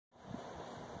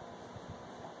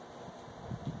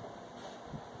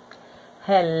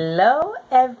Hello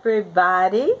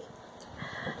everybody.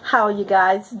 How are you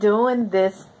guys doing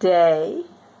this day?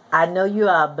 I know you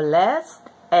are blessed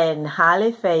and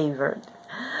highly favored.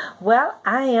 Well,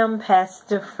 I am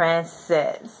Pastor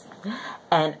Francis,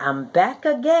 and I'm back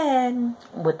again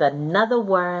with another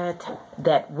word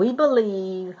that we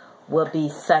believe will be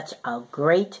such a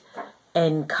great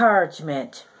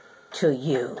encouragement to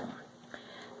you.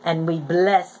 And we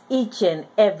bless each and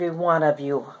every one of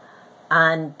you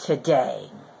on today.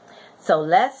 So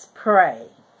let's pray.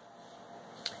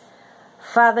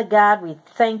 Father God, we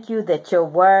thank you that your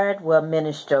word will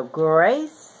minister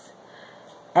grace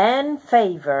and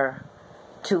favor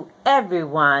to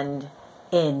everyone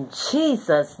in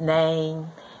Jesus' name.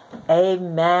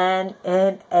 Amen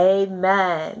and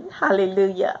amen.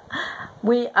 Hallelujah.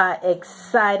 We are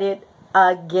excited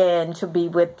again to be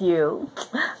with you.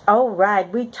 All right,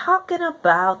 we're talking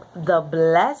about the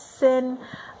blessing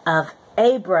of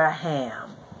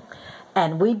Abraham.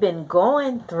 And we've been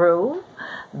going through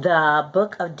the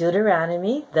book of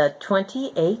Deuteronomy, the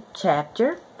 28th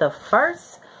chapter, the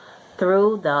 1st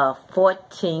through the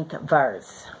 14th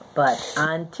verse. But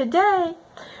on today,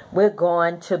 we're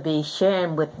going to be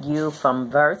sharing with you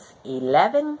from verse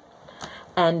 11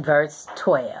 and verse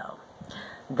 12.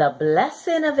 The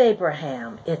blessing of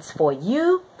Abraham, it's for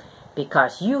you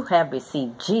because you have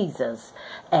received Jesus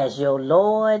as your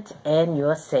Lord and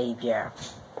your Savior.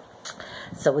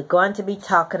 So we're going to be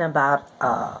talking about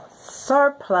a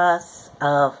surplus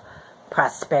of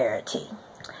prosperity.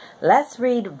 Let's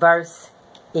read verse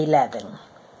 11.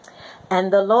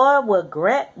 And the Lord will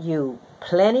grant you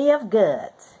plenty of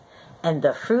goods, and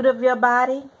the fruit of your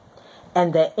body,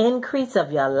 and the increase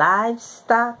of your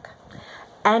livestock,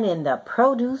 and in the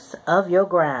produce of your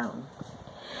ground,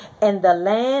 in the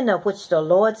land of which the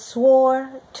Lord swore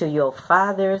to your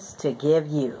fathers to give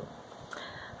you.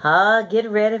 Get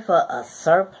ready for a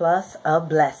surplus of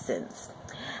blessings.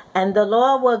 And the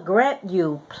Lord will grant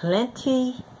you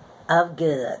plenty of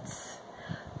goods.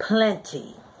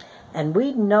 Plenty. And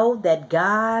we know that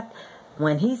God,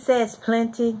 when He says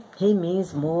plenty, He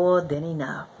means more than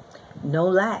enough. No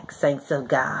lack, saints of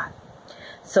God.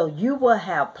 So you will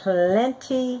have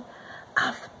plenty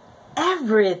of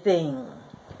everything.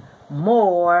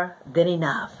 More than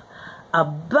enough.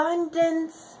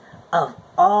 Abundance of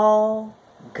all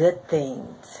good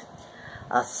things.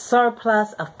 A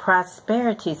surplus of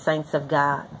prosperity, saints of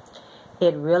God.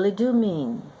 It really do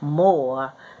mean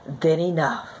more than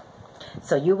enough.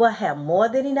 So you will have more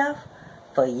than enough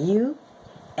for you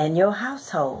and your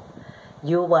household.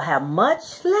 You will have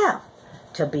much left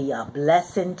to be a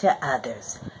blessing to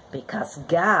others, because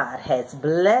God has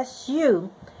blessed you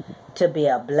to be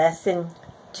a blessing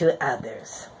to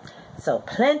others. So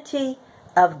plenty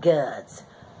of goods,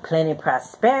 plenty of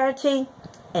prosperity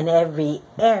in every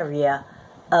area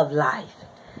of life,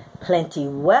 plenty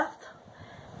wealth,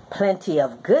 plenty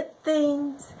of good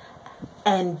things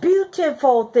and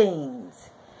beautiful things,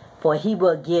 for He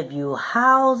will give you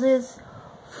houses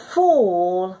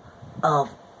full of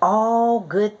all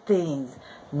good things.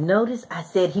 Notice I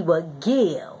said He will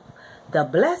give. The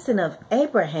blessing of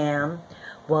Abraham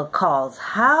will cause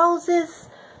houses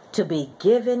to be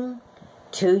given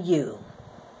to you.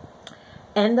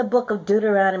 In the book of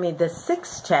Deuteronomy, the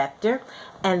 6th chapter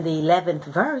and the 11th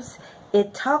verse,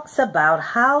 it talks about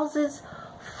houses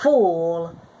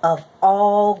full of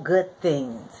all good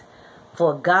things.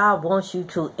 For God wants you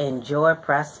to enjoy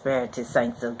prosperity,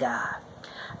 saints of God.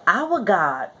 Our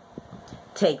God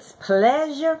takes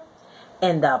pleasure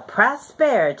in the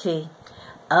prosperity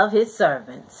of His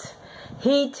servants.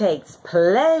 He takes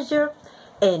pleasure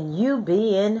in you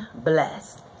being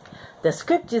blessed. The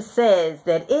scripture says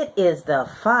that it is the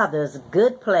Father's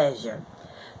good pleasure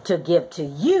to give to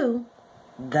you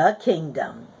the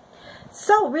kingdom.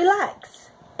 So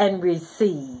relax and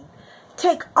receive.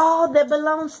 Take all that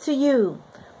belongs to you,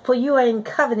 for you are in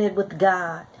covenant with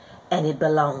God and it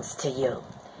belongs to you.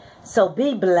 So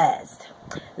be blessed.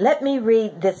 Let me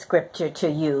read this scripture to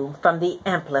you from the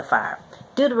Amplifier.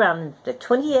 Deuteronomy, the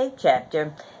 28th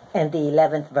chapter and the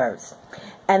 11th verse.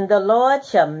 And the Lord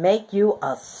shall make you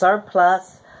a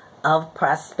surplus of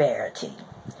prosperity.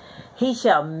 He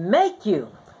shall make you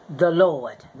the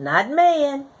Lord, not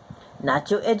man, not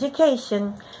your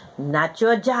education, not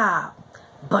your job,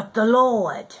 but the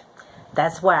Lord.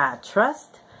 That's where our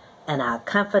trust and our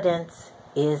confidence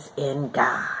is in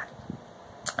God.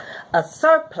 A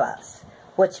surplus,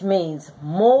 which means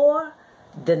more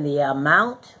than the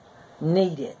amount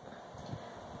needed.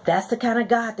 That's the kind of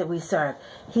God that we serve.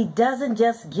 He doesn't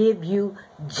just give you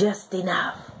just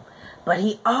enough, but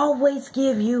He always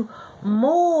gives you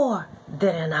more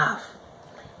than enough.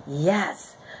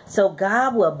 Yes. So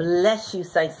God will bless you,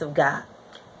 saints of God,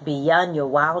 beyond your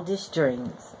wildest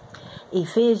dreams.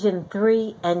 Ephesians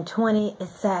 3:20, it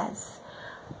says,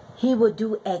 He will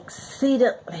do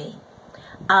exceedingly,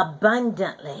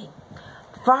 abundantly,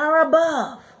 far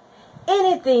above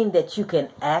anything that you can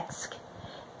ask,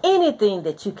 anything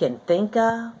that you can think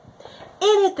of,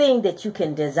 anything that you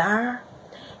can desire,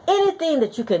 anything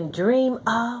that you can dream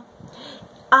of,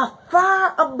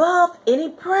 far above any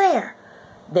prayer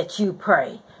that you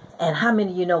pray. And how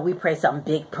many of you know we pray some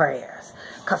big prayers?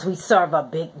 Because we serve a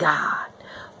big God.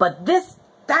 But this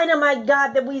dynamite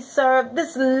God that we serve,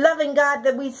 this loving God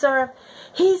that we serve,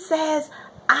 He says,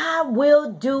 I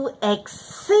will do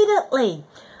exceedingly,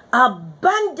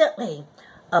 abundantly,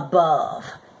 above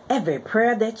every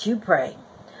prayer that you pray,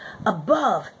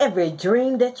 above every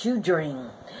dream that you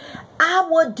dream. I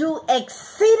will do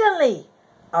exceedingly,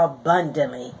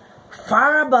 abundantly,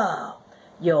 far above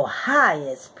your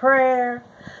highest prayer,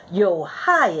 your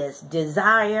highest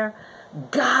desire.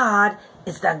 God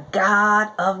is the God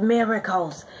of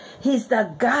miracles. He's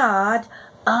the God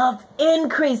of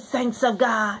increase, saints of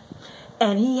God.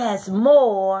 And He has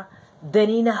more than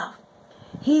enough.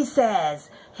 He says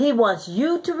He wants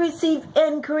you to receive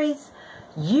increase,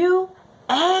 you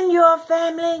and your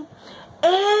family,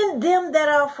 and them that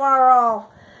are far off.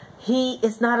 He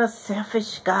is not a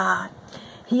selfish God.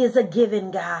 He is a giving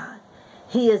God.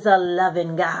 He is a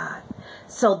loving God.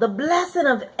 So the blessing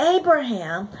of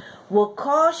Abraham will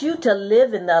cause you to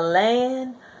live in the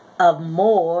land of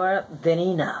more than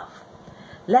enough.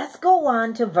 Let's go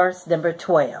on to verse number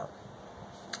 12.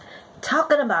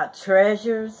 Talking about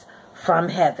treasures from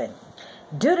heaven.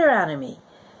 Deuteronomy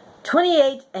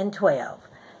 28:12.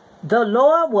 The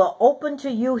Lord will open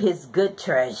to you His good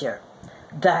treasure,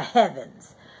 the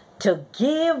heavens, to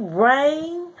give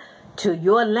rain to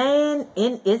your land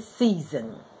in its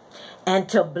season, and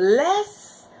to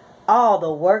bless all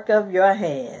the work of your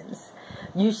hands.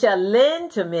 You shall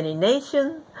lend to many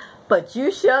nations, but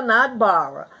you shall not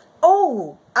borrow.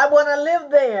 Oh, I want to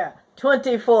live there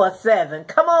 24/7.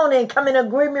 Come on and come in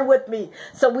agreement with me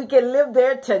so we can live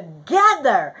there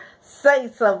together,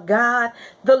 saints of God.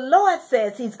 The Lord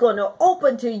says He's going to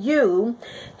open to you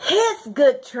His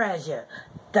good treasure,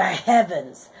 the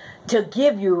heavens, to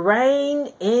give you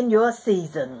rain in your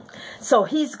season. So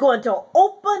He's going to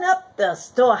open up the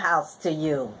storehouse to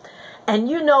you. And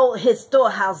you know His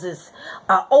storehouses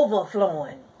are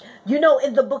overflowing. You know,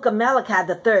 in the book of Malachi,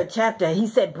 the 3rd chapter, He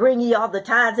said, bring ye all the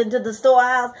tithes into the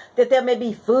storehouse, that there may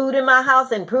be food in my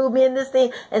house, and prove me in this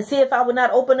thing, and see if I will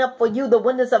not open up for you the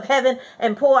windows of heaven,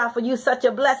 and pour out for you such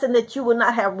a blessing that you will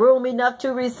not have room enough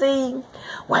to receive.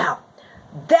 Well,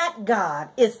 that God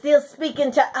is still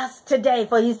speaking to us today,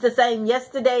 for He's the same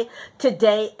yesterday,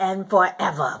 today, and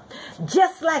forever.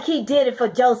 Just like He did it for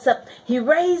Joseph, He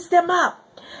raised them up.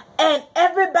 And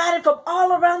everybody from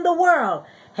all around the world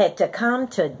had to come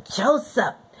to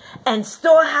Joseph. And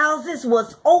storehouses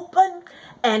was open,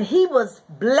 and he was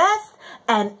blessed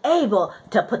and able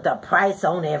to put the price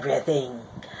on everything.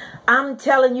 I'm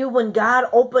telling you, when God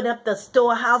opened up the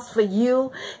storehouse for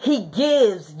you, He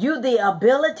gives you the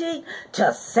ability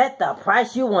to set the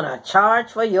price you want to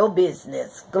charge for your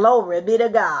business. Glory be to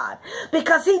God.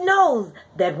 Because He knows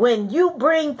that when you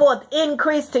bring forth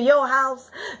increase to your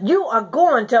house, you are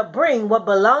going to bring what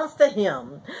belongs to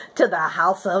Him to the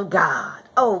house of God.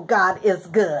 Oh, God is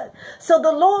good. So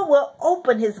the Lord will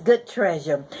open His good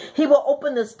treasure. He will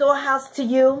open the storehouse to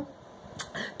you.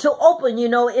 To open, you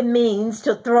know, it means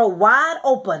to throw wide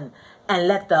open and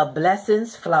let the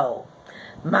blessings flow.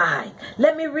 Mine.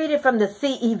 Let me read it from the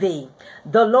CEV.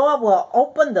 The Lord will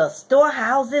open the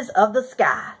storehouses of the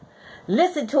sky.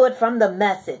 Listen to it from the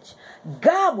Message.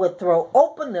 God will throw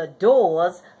open the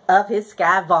doors of His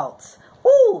sky vaults.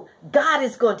 Ooh, God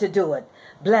is going to do it.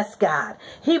 Bless God.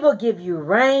 He will give you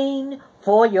rain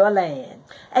for your land.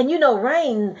 And you know,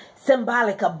 rain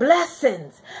symbolic of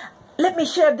blessings. Let me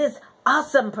share this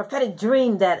awesome prophetic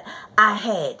dream that I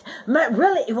had.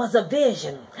 Really, it was a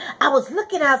vision. I was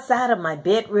looking outside of my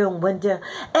bedroom window,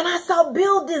 and I saw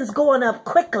buildings going up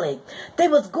quickly. They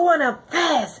was going up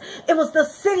fast. It was the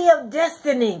city of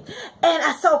destiny. And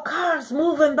I saw cars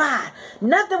moving by.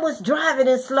 Nothing was driving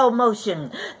in slow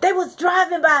motion. They was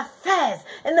driving by fast,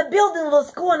 and the building was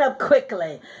going up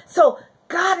quickly. So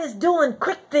God is doing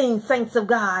quick things, saints of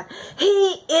God.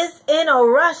 He is in a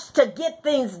rush to get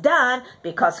things done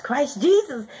because Christ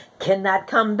Jesus cannot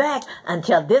come back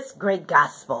until this great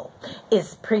gospel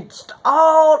is preached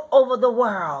all over the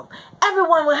world.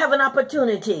 Everyone will have an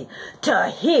opportunity to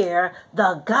hear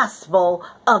the gospel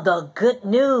of the good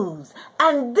news.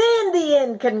 And then the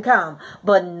end can come.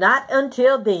 But not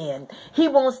until then. He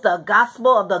wants the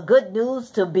gospel of the good news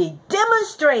to be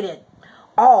demonstrated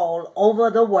all over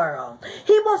the world.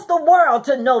 He wants the world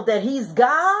to know that he's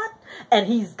God and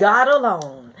he's God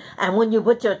alone. And when you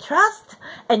put your trust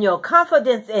and your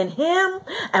confidence in him,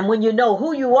 and when you know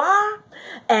who you are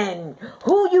and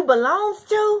who you belong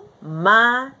to,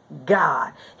 my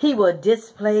God, he will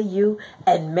display you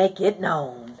and make it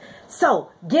known.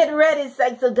 So get ready,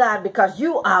 saints of God, because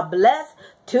you are blessed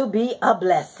to be a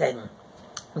blessing.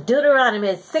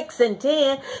 Deuteronomy 6 and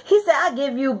 10, he said, I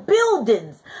give you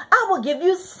buildings. I will give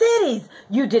you cities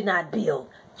you did not build.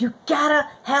 You gotta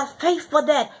have faith for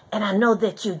that. And I know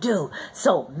that you do.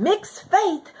 So mix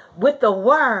faith with the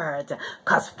word,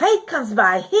 because faith comes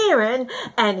by hearing,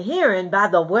 and hearing by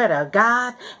the word of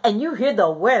God. And you hear the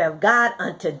word of God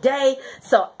on today.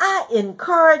 So I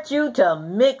encourage you to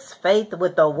mix faith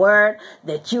with the word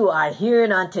that you are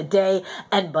hearing on today,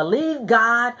 and believe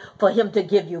God for him to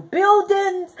give you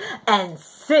buildings and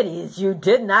cities you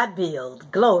did not build.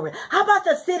 Glory. How about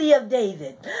the city of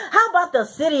David? How about the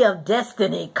city of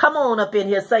destiny? Come on up in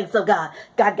here, saints of God.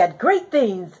 God got great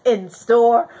things in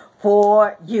store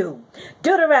for you.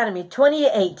 Deuteronomy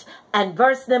 28 and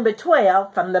verse number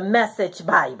 12 from the Message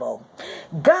Bible.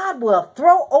 God will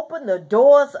throw open the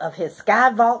doors of his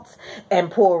sky vaults and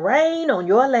pour rain on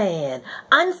your land,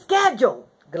 unscheduled,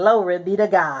 glory be to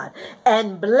God,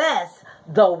 and bless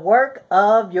the work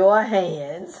of your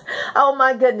hands. Oh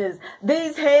my goodness.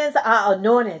 These hands are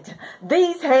anointed.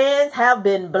 These hands have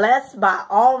been blessed by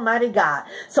Almighty God.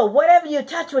 So whatever you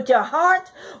touch with your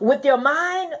heart, with your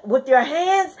mind, with your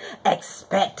hands,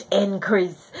 expect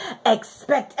increase.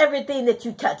 Expect everything that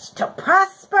you touch to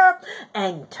prosper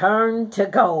and turn to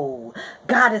gold.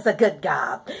 God is a good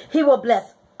God. He will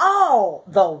bless all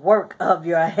the work of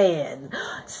your hand.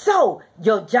 So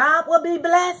your job will be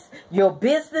blessed. Your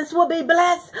business will be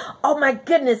blessed. Oh my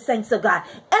goodness, saints of God.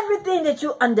 Everything that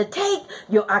you undertake,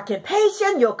 your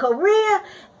occupation, your career,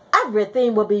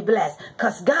 everything will be blessed.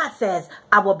 Because God says,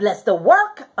 I will bless the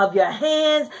work of your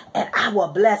hands, and I will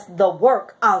bless the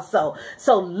work also.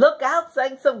 So look out,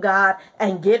 saints of God,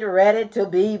 and get ready to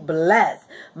be blessed.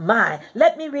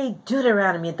 Let me read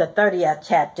Deuteronomy, the 30th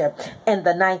chapter, and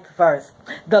the 9th verse.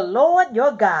 The Lord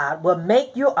your God will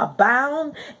make you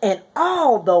abound in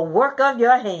all the work of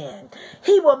your hand.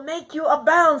 He will make you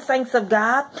abound, saints of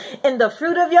God, in the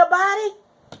fruit of your body,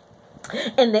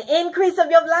 in the increase of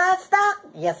your livestock,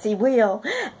 yes, he will,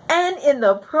 and in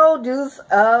the produce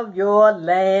of your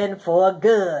land for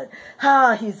good.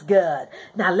 He's good.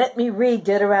 Now let me read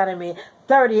Deuteronomy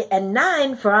 30 and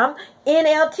 9 from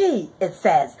NLT. It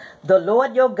says, the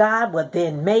Lord your God will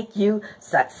then make you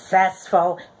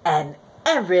successful in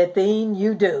everything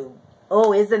you do.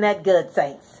 Oh, isn't that good,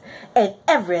 saints? And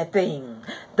everything.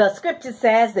 The scripture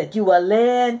says that you will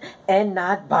lend and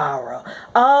not borrow.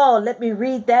 Oh, let me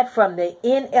read that from the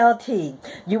NLT.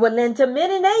 You will lend to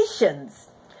many nations,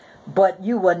 but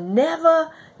you will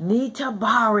never need to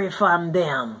borrow from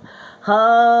them.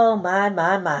 Oh,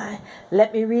 my.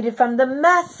 Let me read it from the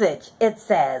Message. It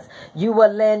says, you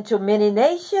will lend to many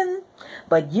nations,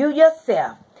 but you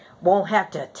yourself won't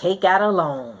have to take out a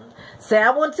loan. Say,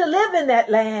 I want to live in that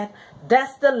land.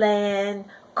 That's the land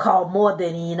called more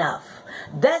than enough.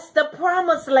 That's the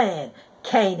promised land.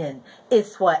 Canaan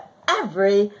is for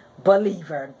every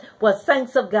believer. Well,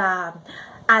 saints of God,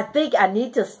 I think I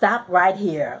need to stop right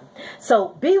here.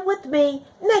 So be with me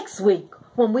next week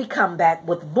when we come back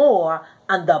with more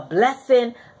on the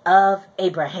blessing of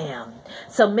Abraham.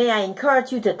 So may I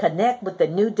encourage you to connect with the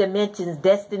New Dimensions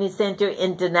Destiny Center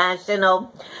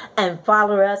International and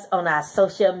follow us on our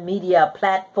social media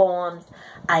platforms.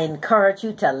 I encourage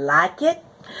you to like it,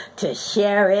 to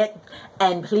share it,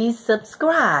 and please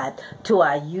subscribe to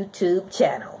our YouTube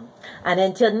channel. And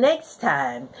until next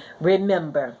time,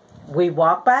 remember, we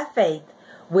walk by faith,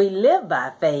 we live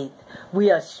by faith,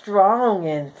 we are strong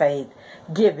in faith,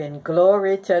 giving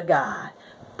glory to God.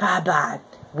 Bye-bye.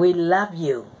 We love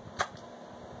you.